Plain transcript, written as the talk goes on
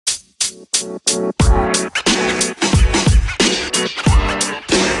Wow,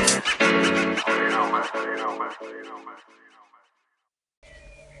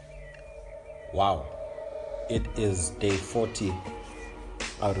 it is day 40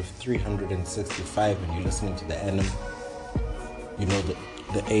 out of 365 and you're listening to the Anim. You know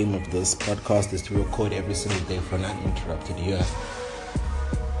the aim of this podcast is to record every single day for an uninterrupted year.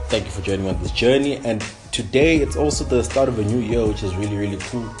 Thank you for joining me on this journey, and today it's also the start of a new year, which is really, really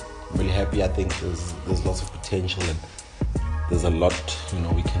cool. I'm really happy. I think there's lots of potential and there's a lot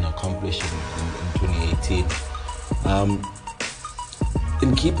we can accomplish in 2018.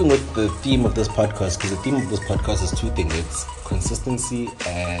 In keeping with the theme of this podcast, because the theme of this podcast is two things: it's consistency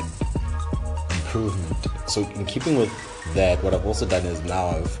and improvement. So in keeping with that, what I've also done is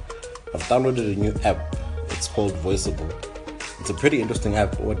now I've downloaded a new app. It's called Voiceable. It's a pretty interesting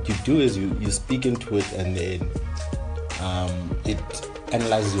app. What you do is you speak into it, and then it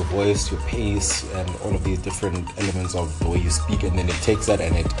analyzes your voice, your pace, and all of these different elements of the way you speak, and then it takes that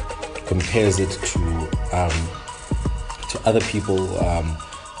and it compares it to other people.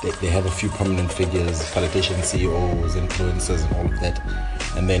 They have a few prominent figures, politicians, CEOs, influencers, and all of that,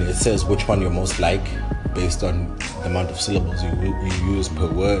 and then it says which one you're most like based on the amount of syllables you use per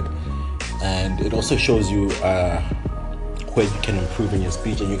word, and it also shows you where you can improve in your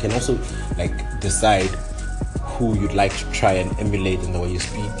speech, and you can also decide who you'd like to try and emulate in the way you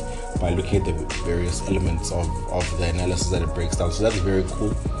speak by looking at the various elements of the analysis that it breaks down. So that's very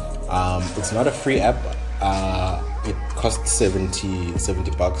cool. It's not a free app. It costs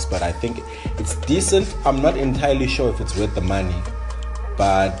 $70, but I think it's decent. I'm not entirely sure if it's worth the money,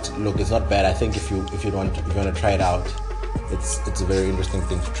 but look, it's not bad. I think if you want to try it out, it's a very interesting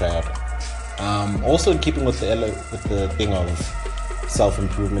thing to try out. Also, in keeping with the thing of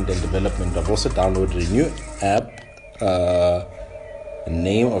self-improvement and development, I've also downloaded a new app. The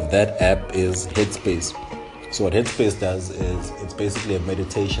name of that app is HeadSpace. So what HeadSpace does is it's basically a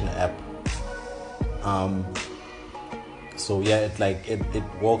meditation app. So yeah, it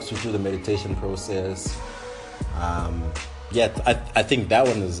walks you through the meditation process. I think that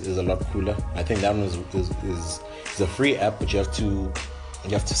one is a lot cooler. I think that one is a free app, but you have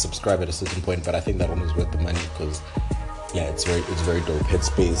to subscribe at a certain point. But I think that one is worth the money because it's very dope.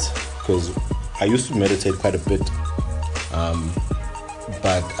 Headspace, because I used to meditate quite a bit,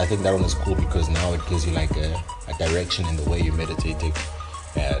 but I think that one is cool because now it gives you a direction in the way you're meditating,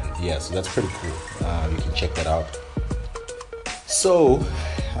 and so that's pretty cool. You can check that out. So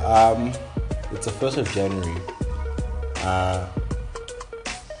it's the 1st of January.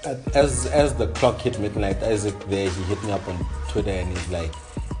 As the clock hit midnight, Isaac there, he hit me up on Twitter and he's like,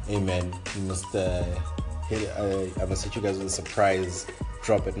 "Hey man, you must I must hit you guys with a surprise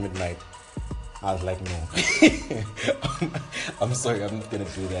drop at midnight." I was like, "No, I'm sorry, I'm not gonna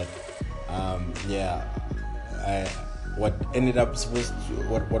do that." What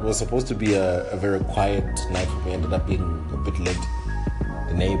was supposed to be a very quiet night for me ended up being a bit lit.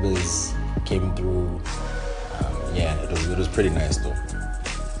 The neighbors came through. It was pretty nice though.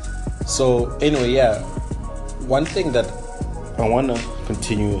 So anyway, one thing that I want to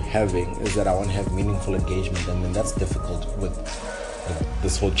continue having is that I want to have meaningful engagement, and then that's difficult with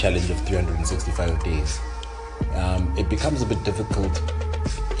this whole challenge of 365 days. It becomes a bit difficult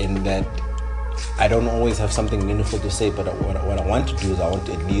in that I don't always have something meaningful to say, but what I want to do is I want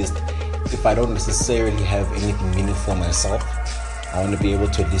to, at least, if I don't necessarily have anything meaningful myself, I want to be able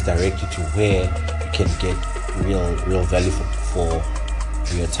to at least direct you to where you can get real value for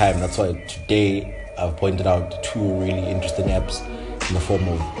your time. That's why today I've pointed out two really interesting apps in the form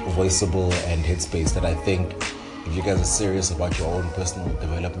of Voiceable and HeadSpace that I think if you guys are serious about your own personal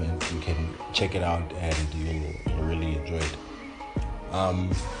development, you can check it out and you'll really enjoy it.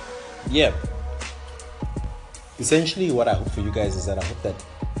 Essentially what I hope for you guys is that I hope that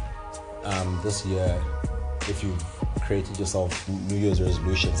this year, if you've created yourself New Year's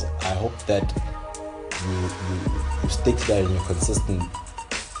resolutions, I hope that you stick to that and you're consistent,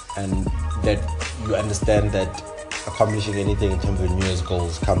 and that you understand that accomplishing anything in terms of New Year's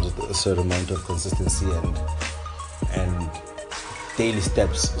goals comes with a certain amount of consistency and daily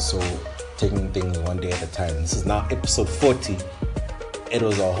steps. So taking things one day at a time. This is now episode 40. It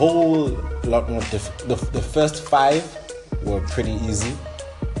was a whole lot more difficult. The first 5 were pretty easy.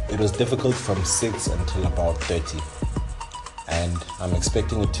 It was difficult from 6 until about 30. And I'm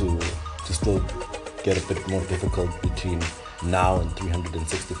expecting it to still get a bit more difficult between now and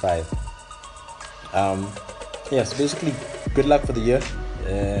 365. So basically, good luck for the year.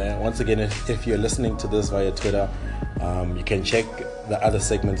 Once again, if you're listening to this via Twitter, you can check the other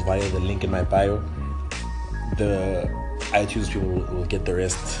segments via the link in my bio. The iTunes people will get the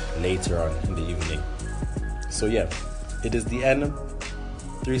rest later on in the evening. So yeah, it is the Annum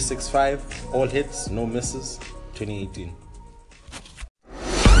 365, all hits, no misses, 2018.